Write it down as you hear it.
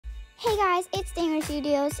Hey guys, it's Danger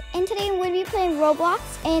Studios, and today I'm going to be playing Roblox,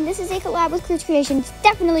 and this is a collab with Cruz Creations.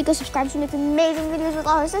 Definitely go subscribe. She makes amazing videos with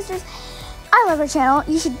all her sisters. I love her channel.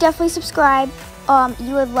 You should definitely subscribe.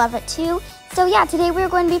 You would love it too. So yeah, today we're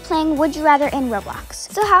going to be playing Would You Rather in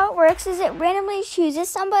Roblox. So how it works is it randomly chooses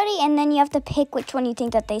somebody, and then you have to pick which one you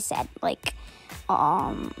think that they said. Like, here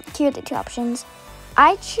are the two options.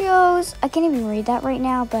 I can't even read that right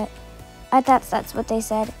now, but I thought that's what they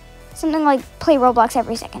said. Something like play Roblox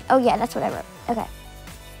every second. Oh yeah, that's what I wrote. Okay.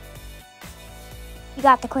 You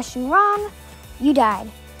got the question wrong. You died.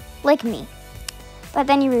 Like me. But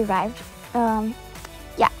then you revived.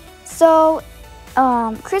 Yeah. So,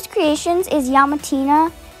 Cruz Creations is Yamatina.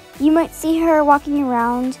 You might see her walking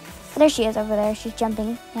around. Oh, there she is over there. She's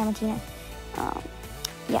jumping. Yamatina.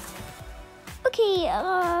 Yeah. Okay,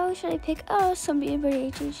 who should I pick? Oh, somebody.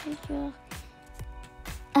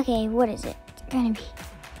 Okay, what is it gonna be?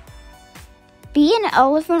 Be an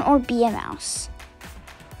elephant or be a mouse?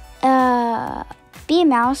 Be a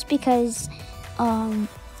mouse because,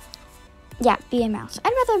 yeah, be a mouse.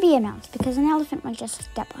 I'd rather be a mouse because an elephant might just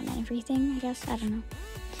step on everything, I guess. I don't know.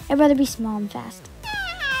 I'd rather be small and fast.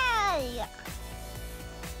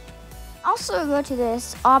 Also go to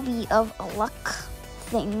this obby of luck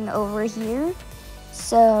thing over here.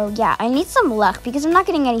 So, yeah, I need some luck because I'm not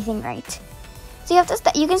getting anything right. So you have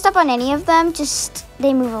to you can step on any of them, just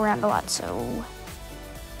they move around a lot, so.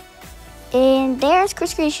 And there's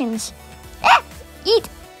Cruz Creations. Ah! Eat!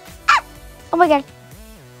 Ah! Oh my god.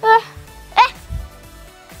 Ah! Ah!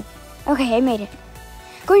 Okay, I made it.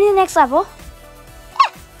 Going to the next level.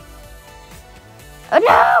 Ah! Oh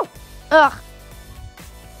no! Ugh.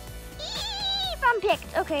 Eep, I'm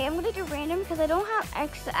picked. Okay, I'm gonna do random because I don't have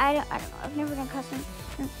X. I don't know. I've never done custom.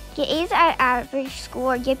 Get A's at average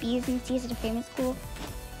school or get B's and C's at a famous school.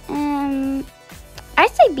 I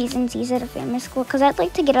say B's and C's at a famous school because I'd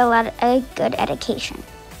like to get a good education.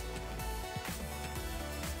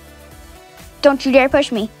 Don't you dare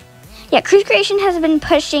push me. Yeah, Cruz Creation has been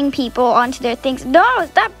pushing people onto their things. No,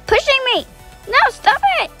 stop pushing me. No, stop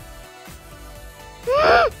it.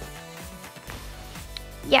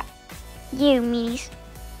 Yeah, you meanies.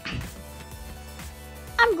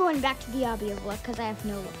 I'm going back to the obby of luck because I have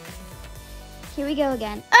no luck. Here we go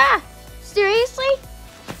again. Ah! Seriously?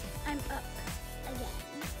 I'm up again.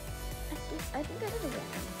 I think I did again.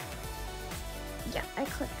 Yeah, I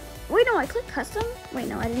clicked. Wait, no, I clicked custom. Wait,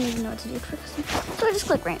 no, I didn't even know what to do for custom. So I just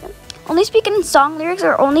clicked random. Only speak in song lyrics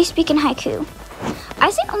or only speak in haiku?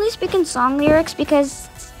 I say only speak in song lyrics because,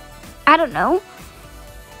 I don't know.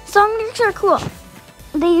 Song lyrics are cool.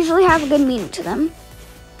 They usually have a good meaning to them.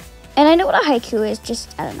 And I know what a haiku is,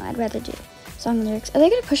 just, I don't know, I'd rather do song lyrics. Are they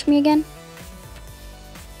going to push me again?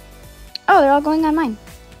 Oh, they're all going on mine.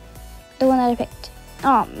 The one that I picked.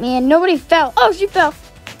 Oh, man, nobody fell. Oh, she fell.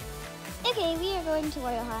 Okay, we are going to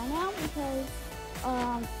Royal High now because,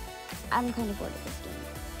 I'm kind of bored of this game.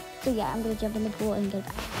 So, yeah, I'm going to jump in the pool and go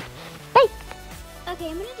back. Bye!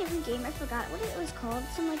 Okay, I'm in a different game. I forgot what it was called.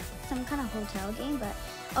 Some kind of hotel game, but,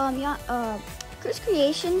 yeah, Cruz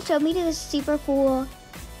Creation showed me to this super cool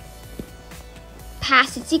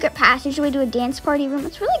secret passage way to a dance party room.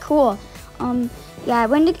 It's really cool. Yeah,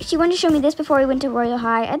 she wanted to show me this before we went to Royal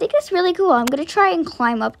High. I think it's really cool. I'm gonna try and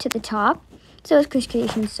climb up to the top. So it's Cruz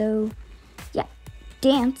Creation. So yeah,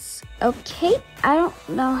 dance. Okay, I don't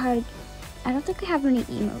know how to. I don't think I have any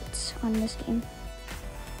emotes on this game.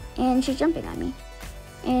 And she's jumping on me,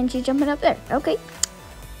 and she's jumping up there. Okay,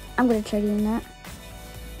 I'm gonna try doing that.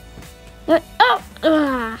 Oh,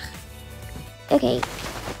 ugh. Okay.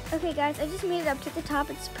 Okay, guys, I just made it up to the top.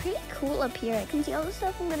 It's pretty cool up here. I can see all the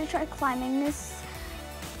stuff. I'm going to try climbing this.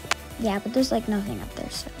 Yeah, but there's, like, nothing up there,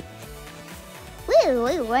 so.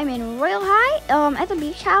 Woo, I'm in Royal High, at the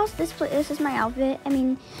beach house. This is my outfit. I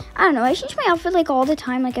mean, I don't know. I change my outfit, like, all the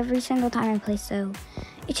time, like, every single time I play, so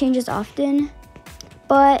it changes often.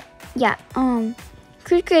 But, yeah,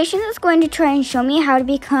 Cruz Creations is going to try and show me how to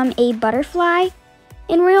become a butterfly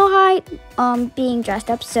in Royal High, being dressed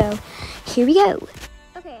up, so here we go.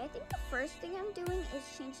 Okay, I think the first thing I'm doing is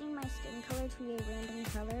changing my skin color to a random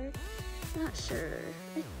color. Not sure.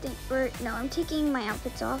 No, I'm taking my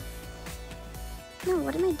outfits off. No,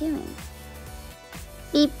 what am I doing?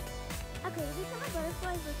 Beep. Okay, to become a butterfly,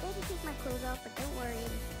 I have to take my clothes off, but don't worry.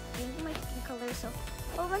 I'm changing my skin color, so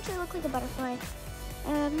I'll eventually look like a butterfly.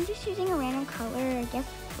 I'm just using a random color, I guess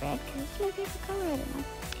red, because it's my favorite color, I don't know.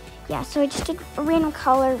 Yeah, so I just did a random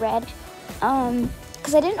color, red.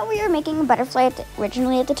 Because I didn't know we were making a butterfly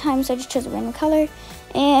originally at the time, so I just chose a random color.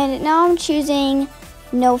 And now I'm choosing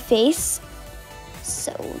no face,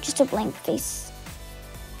 so just a blank face.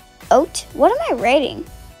 Oat? What am I writing?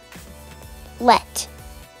 Let.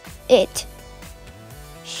 it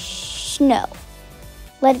snow.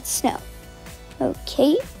 Let it snow.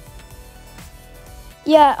 Okay.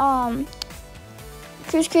 Yeah,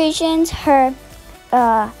 Cruz Creations, her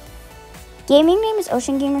gaming name is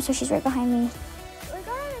Ocean Gamer, so she's right behind me. So I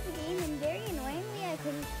got out of the game, and very annoyingly, I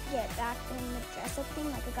couldn't get back in the dress-up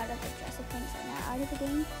thing. Like, I got out of the dress-up thing, so I'm now out of the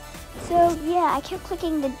game. So, yeah, I kept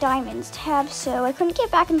clicking the diamonds tab, so I couldn't get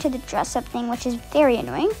back into the dress-up thing, which is very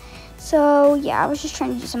annoying. So, yeah, I was just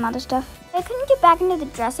trying to do some other stuff. I couldn't get back into the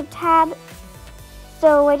dress-up tab,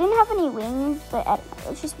 so I didn't have any wings, but I don't know, it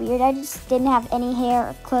was just weird. I just didn't have any hair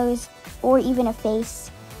or clothes or even a face.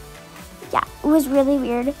 Yeah, it was really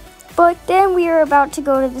weird. But then we were about to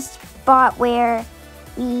go to the spot where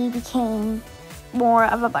we became more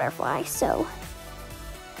of a butterfly, so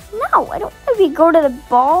no, I don't want to go to the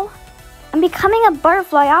ball. I'm becoming a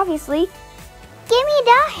butterfly, obviously. Give me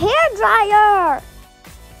the hairdryer!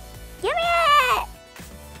 Give me it!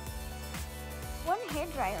 One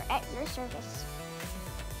hairdryer at your service.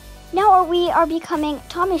 Now we are becoming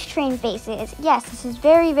Thomas Train faces. Yes, this is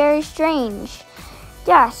very, very strange.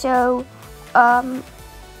 Yeah, so,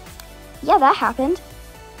 yeah, that happened.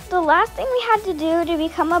 The last thing we had to do to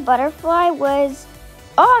become a butterfly was,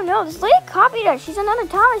 oh no, this lady copied us. She's another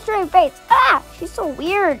Thomas Train face. Ah, she's so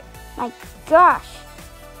weird. My gosh.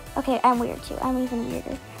 Okay, I'm weird too. I'm even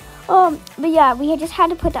weirder. But yeah, we just had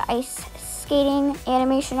to put the ice skating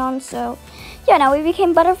animation on. So yeah, now we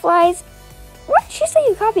became butterflies. What? She said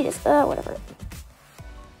you copied this. Whatever.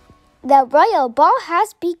 The royal ball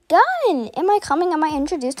has begun. Am I coming? Am I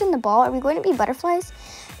introduced in the ball? Are we going to be butterflies?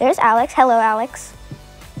 There's Alex. Hello, Alex.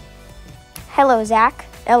 Hello, Zach.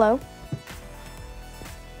 Hello.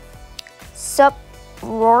 Sup,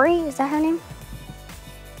 Rory? Is that her name?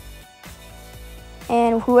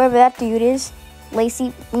 And whoever that dude is,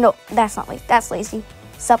 Lacey. No, that's not Lacey. That's Lacey.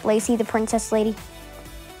 Sup, Lacey, the princess lady.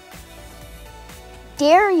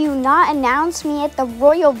 Dare you not announce me at the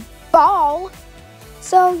royal ball?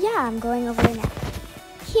 So, yeah, I'm going over there now.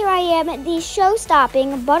 Here I am at the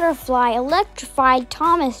show-stopping, butterfly, electrified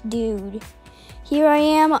Thomas dude. Here I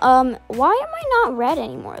am. Why am I not red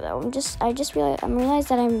anymore, though? I realized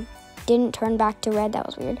that I didn't turn back to red. That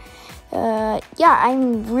was weird. Yeah,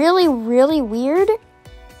 I'm really, really weird.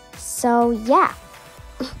 So, yeah.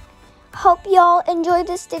 Hope y'all enjoyed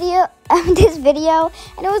this video. I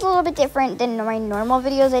know it was a little bit different than my normal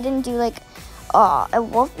videos. I didn't do, like, a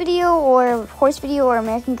wolf video or a horse video or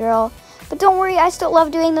American Girl. But don't worry, I still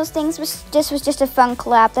love doing those things. This was just a fun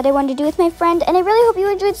collab that I wanted to do with my friend. And I really hope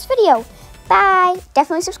you enjoyed this video. Bye.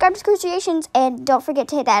 Definitely subscribe to Cruz Creations. And don't forget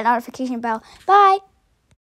to hit that notification bell. Bye.